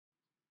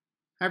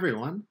Hi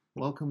everyone,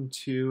 welcome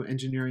to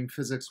Engineering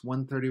Physics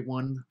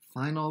 131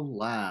 Final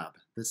Lab.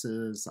 This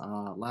is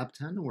Lab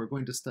 10 and we're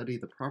going to study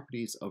the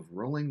properties of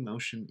rolling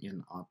motion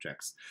in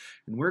objects.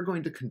 And we're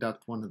going to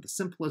conduct one of the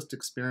simplest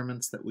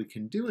experiments that we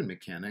can do in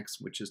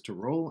mechanics, which is to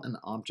roll an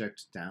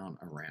object down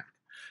a ramp.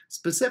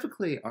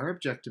 Specifically, our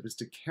objective is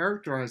to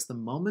characterize the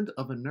moment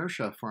of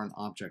inertia for an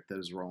object that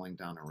is rolling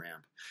down a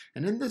ramp.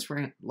 And in this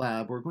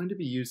lab, we're going to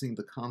be using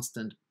the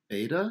constant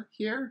beta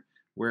here,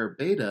 where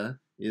beta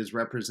is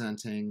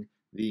representing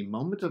the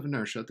moment of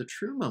inertia, the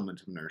true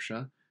moment of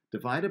inertia,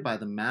 divided by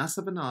the mass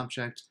of an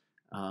object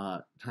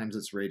times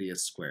its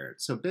radius squared.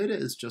 So beta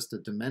is just a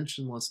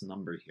dimensionless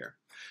number here.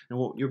 And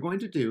what you're going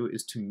to do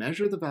is to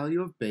measure the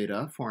value of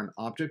beta for an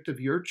object of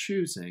your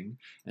choosing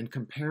and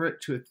compare it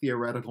to a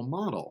theoretical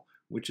model,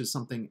 which is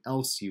something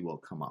else you will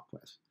come up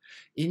with.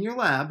 In your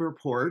lab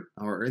report,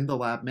 or in the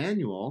lab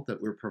manual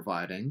that we're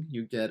providing,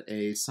 you get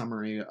a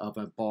summary of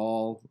a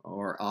ball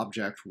or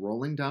object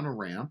rolling down a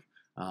ramp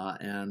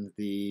and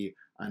the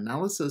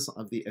analysis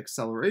of the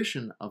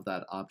acceleration of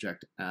that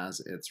object as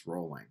it's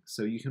rolling.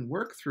 So you can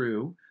work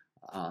through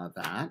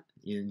that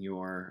in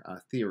your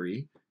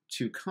theory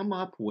to come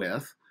up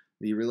with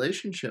the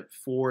relationship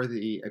for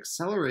the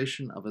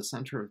acceleration of a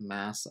center of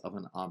mass of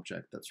an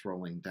object that's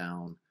rolling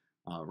down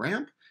a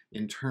ramp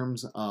in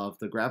terms of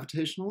the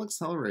gravitational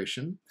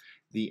acceleration,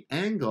 the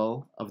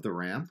angle of the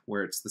ramp,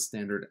 where it's the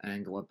standard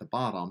angle at the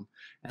bottom,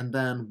 and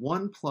then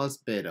 1 plus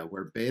beta,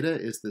 where beta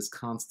is this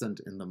constant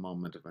in the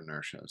moment of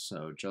inertia.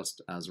 So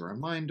just as a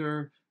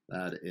reminder,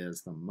 that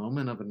is the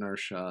moment of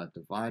inertia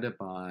divided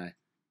by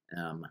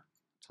m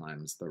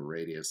times the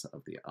radius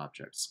of the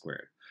object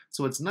squared.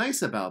 So what's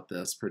nice about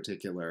this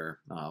particular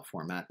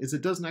format is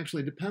it doesn't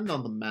actually depend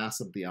on the mass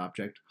of the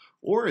object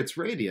or its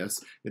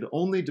radius. It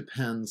only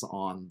depends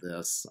on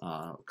this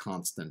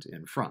constant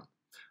in front.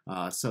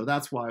 So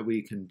that's why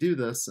we can do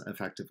this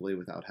effectively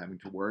without having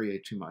to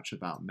worry too much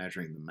about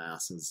measuring the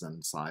masses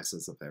and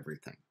sizes of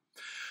everything.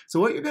 So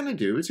what you're going to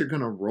do is you're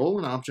going to roll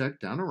an object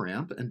down a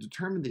ramp and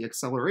determine the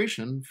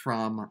acceleration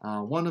from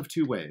one of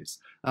two ways.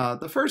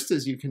 The first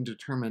is you can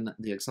determine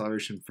the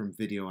acceleration from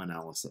video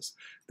analysis.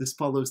 This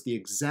follows the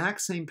exact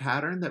same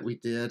pattern that we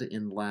did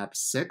in Lab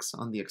 6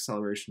 on the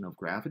acceleration of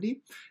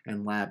gravity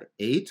and Lab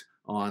 8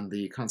 on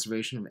the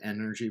conservation of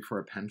energy for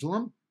a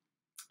pendulum.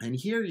 And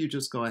here you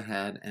just go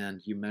ahead and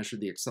you measure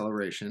the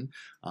acceleration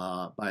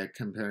by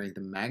comparing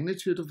the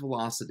magnitude of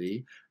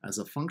velocity as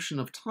a function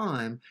of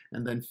time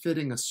and then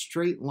fitting a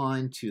straight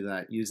line to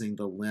that using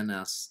the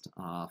linist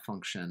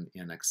function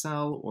in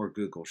Excel or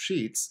Google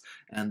Sheets.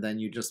 And then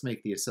you just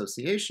make the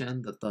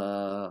association that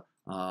the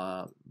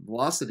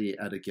velocity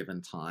at a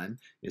given time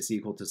is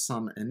equal to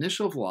some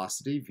initial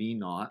velocity, v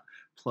naught,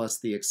 plus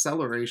the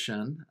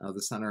acceleration of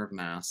the center of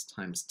mass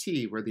times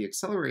t, where the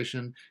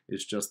acceleration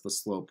is just the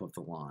slope of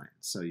the line.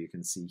 So you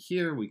can see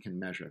here we can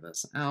measure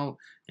this out,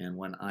 and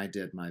when I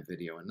did my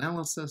video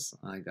analysis,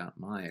 I got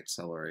my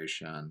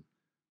acceleration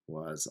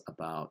was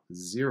about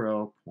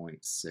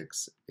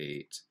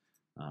 0.68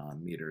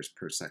 meters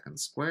per second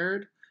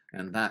squared,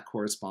 and that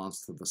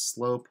corresponds to the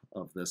slope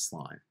of this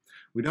line.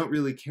 We don't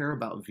really care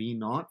about v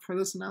naught for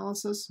this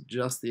analysis,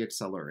 just the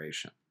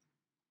acceleration.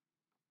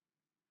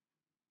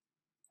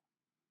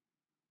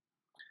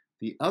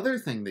 The other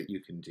thing that you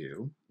can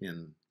do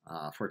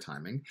for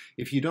timing,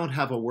 if you don't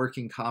have a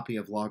working copy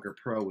of Logger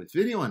Pro with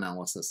video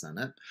analysis in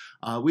it,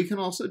 we can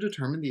also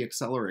determine the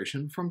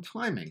acceleration from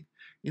timing.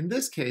 In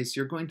this case,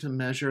 you're going to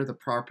measure the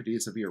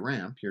properties of your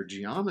ramp, your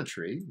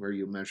geometry, where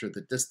you measure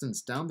the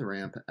distance down the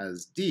ramp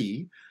as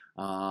d,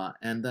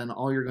 and then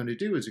all you're going to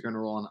do is you're going to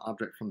roll an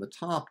object from the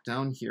top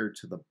down here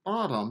to the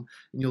bottom,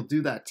 and you'll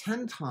do that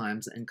 10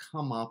 times and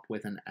come up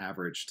with an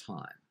average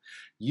time.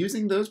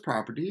 Using those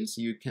properties,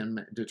 you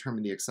can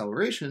determine the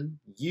acceleration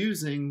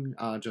using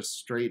just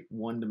straight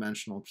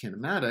one-dimensional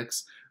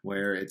kinematics,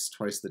 where it's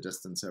twice the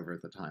distance over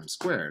the time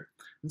squared.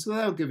 And so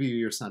that'll give you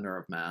your center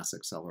of mass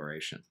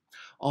acceleration.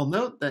 I'll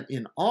note that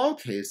in all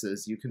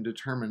cases, you can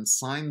determine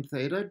sine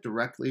theta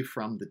directly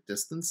from the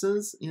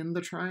distances in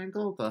the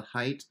triangle, the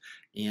height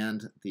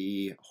and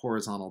the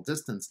horizontal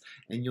distance.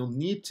 And you'll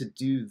need to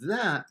do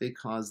that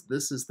because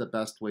this is the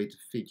best way to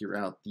figure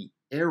out the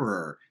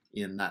error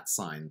in that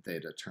sine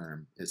theta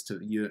term, is to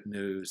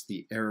use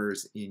the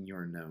errors in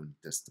your known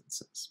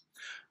distances.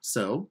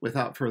 So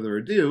without further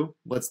ado,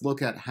 let's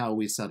look at how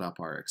we set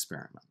up our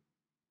experiment.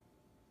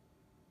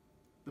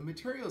 The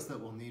materials that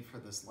we'll need for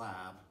this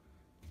lab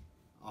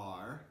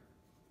are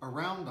a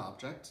round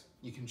object.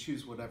 You can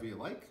choose whatever you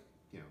like.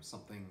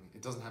 Something,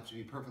 it doesn't have to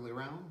be perfectly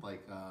round,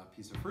 like a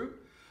piece of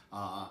fruit.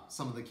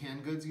 Some of the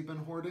canned goods you've been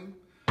hoarding.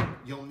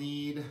 You'll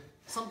need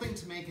something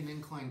to make an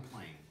inclined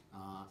plane.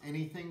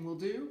 Anything will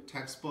do,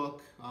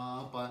 textbook,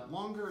 but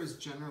longer is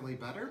generally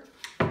better.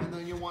 And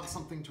then you'll want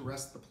something to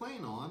rest the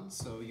plane on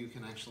so you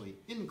can actually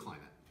incline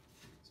it.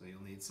 So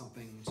you'll need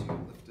something to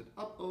lift it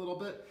up a little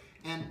bit.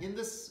 And in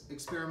this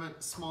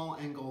experiment, small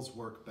angles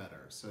work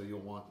better. So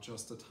you'll want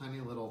just a tiny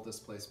little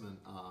displacement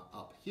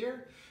up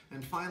here.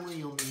 And finally,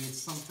 you'll need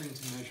something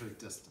to measure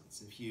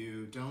distance. If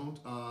you don't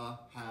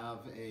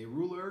have a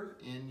ruler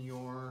in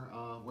your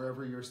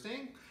wherever you're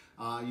staying,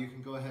 you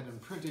can go ahead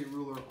and print a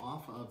ruler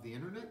off of the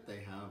internet.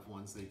 They have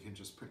ones that you can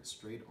just print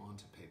straight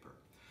onto paper.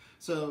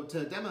 So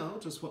to demo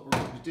just what we're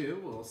going to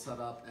do, we'll set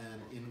up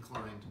an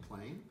inclined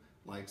plane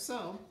like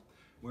so.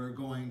 We're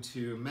going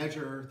to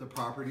measure the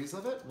properties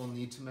of it. We'll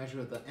need to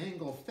measure the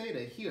angle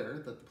theta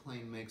here that the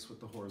plane makes with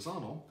the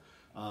horizontal.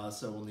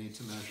 So we'll need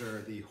to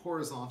measure the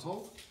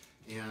horizontal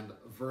and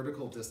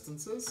vertical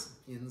distances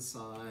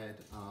inside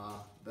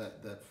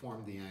that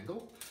form the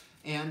angle.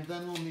 And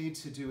then we'll need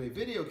to do a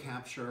video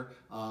capture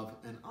of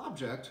an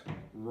object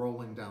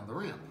rolling down the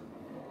ramp.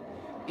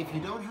 If you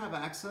don't have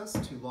access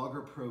to Logger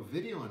Pro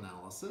video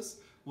analysis,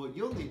 what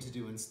you'll need to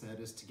do instead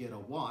is to get a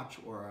watch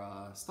or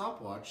a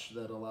stopwatch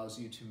that allows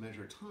you to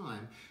measure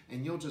time,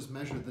 and you'll just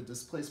measure the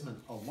displacement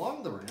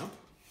along the ramp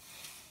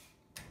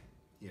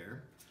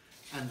here,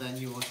 and then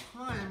you will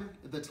time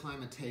the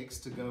time it takes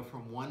to go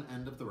from one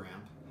end of the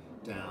ramp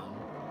down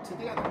to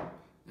the other.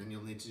 And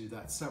you'll need to do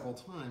that several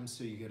times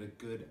so you get a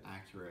good,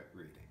 accurate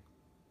reading.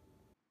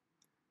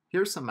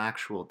 Here's some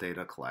actual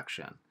data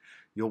collection.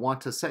 You'll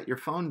want to set your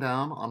phone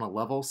down on a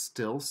level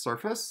still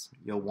surface.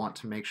 You'll want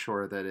to make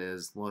sure that it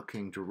is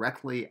looking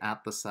directly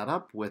at the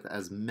setup with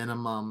as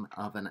minimum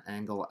of an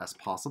angle as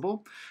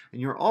possible.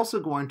 And you're also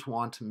going to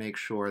want to make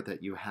sure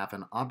that you have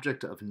an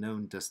object of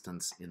known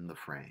distance in the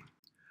frame.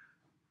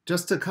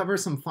 Just to cover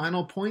some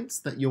final points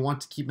that you'll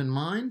want to keep in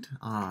mind,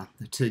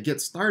 to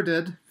get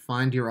started,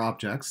 find your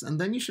objects,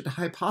 and then you should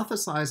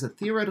hypothesize a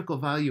theoretical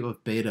value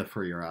of beta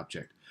for your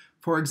object.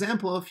 For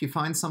example, if you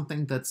find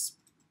something that's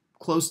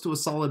close to a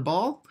solid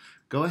ball,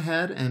 go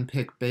ahead and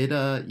pick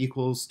beta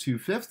equals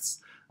 2/5.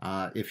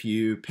 If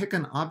you pick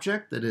an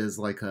object that is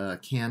like a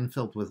can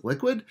filled with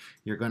liquid,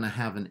 you're going to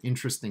have an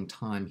interesting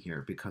time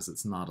here because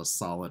it's not a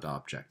solid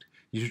object.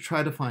 You should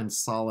try to find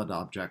solid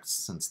objects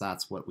since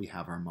that's what we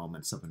have our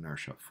moments of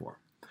inertia for.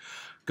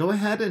 Go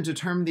ahead and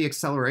determine the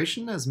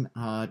acceleration as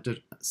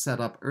set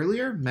up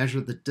earlier.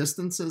 Measure the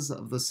distances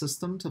of the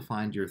system to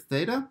find your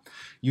theta.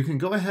 You can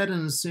go ahead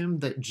and assume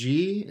that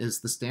g is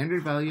the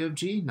standard value of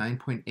g,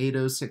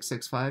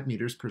 9.80665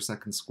 meters per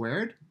second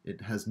squared.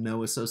 It has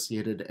no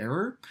associated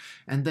error.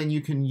 And then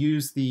you can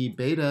use the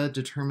beta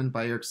determined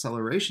by your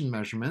acceleration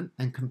measurement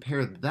and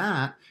compare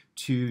that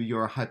to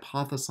your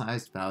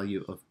hypothesized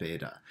value of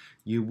beta.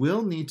 You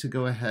will need to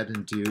go ahead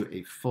and do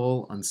a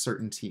full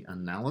uncertainty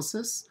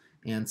analysis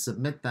and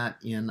submit that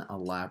in a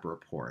lab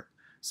report.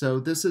 So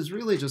this is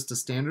really just a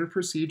standard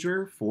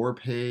procedure,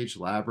 4-page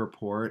lab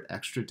report,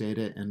 extra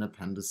data in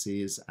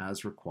appendices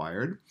as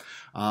required.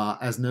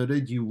 As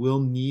noted, you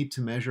will need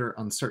to measure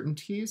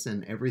uncertainties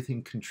and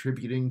everything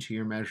contributing to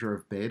your measure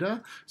of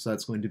beta. So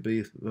that's going to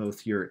be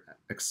both your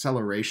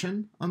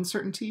acceleration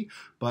uncertainty,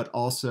 but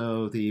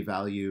also the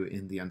value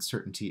in the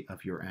uncertainty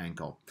of your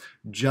angle.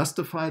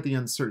 Justify the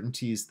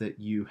uncertainties that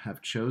you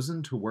have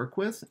chosen to work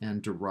with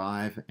and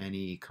derive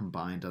any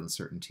combined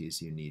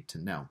uncertainties you need to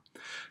know.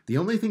 The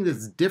only thing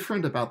that's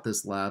different about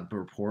this lab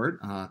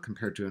report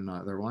compared to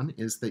another one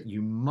is that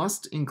you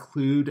must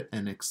include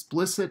an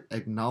explicit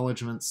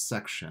acknowledgement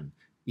section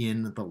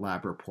in the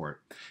lab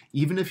report.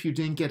 Even if you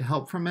didn't get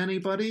help from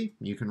anybody,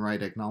 you can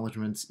write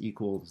acknowledgements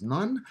equals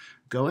none.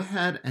 Go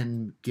ahead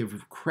and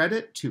give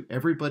credit to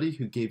everybody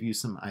who gave you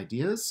some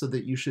ideas so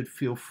that you should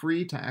feel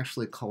free to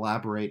actually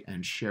collaborate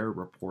and share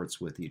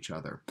reports with each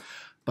other.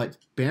 But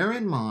bear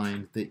in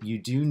mind that you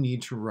do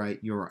need to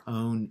write your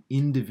own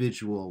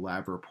individual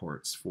lab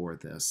reports for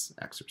this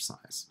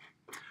exercise.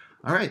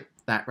 All right,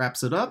 that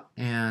wraps it up,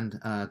 and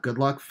good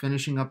luck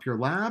finishing up your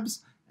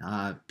labs.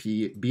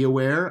 Be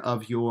aware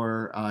of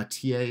your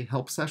TA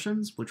help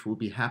sessions, which will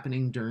be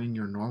happening during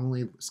your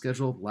normally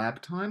scheduled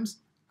lab times.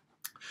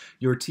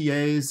 Your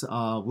TAs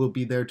will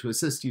be there to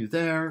assist you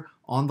there,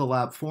 on the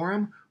lab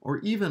forum, or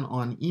even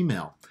on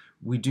email.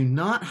 We do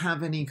not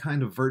have any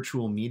kind of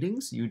virtual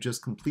meetings. You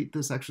just complete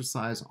this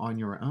exercise on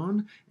your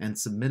own and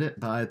submit it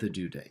by the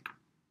due date.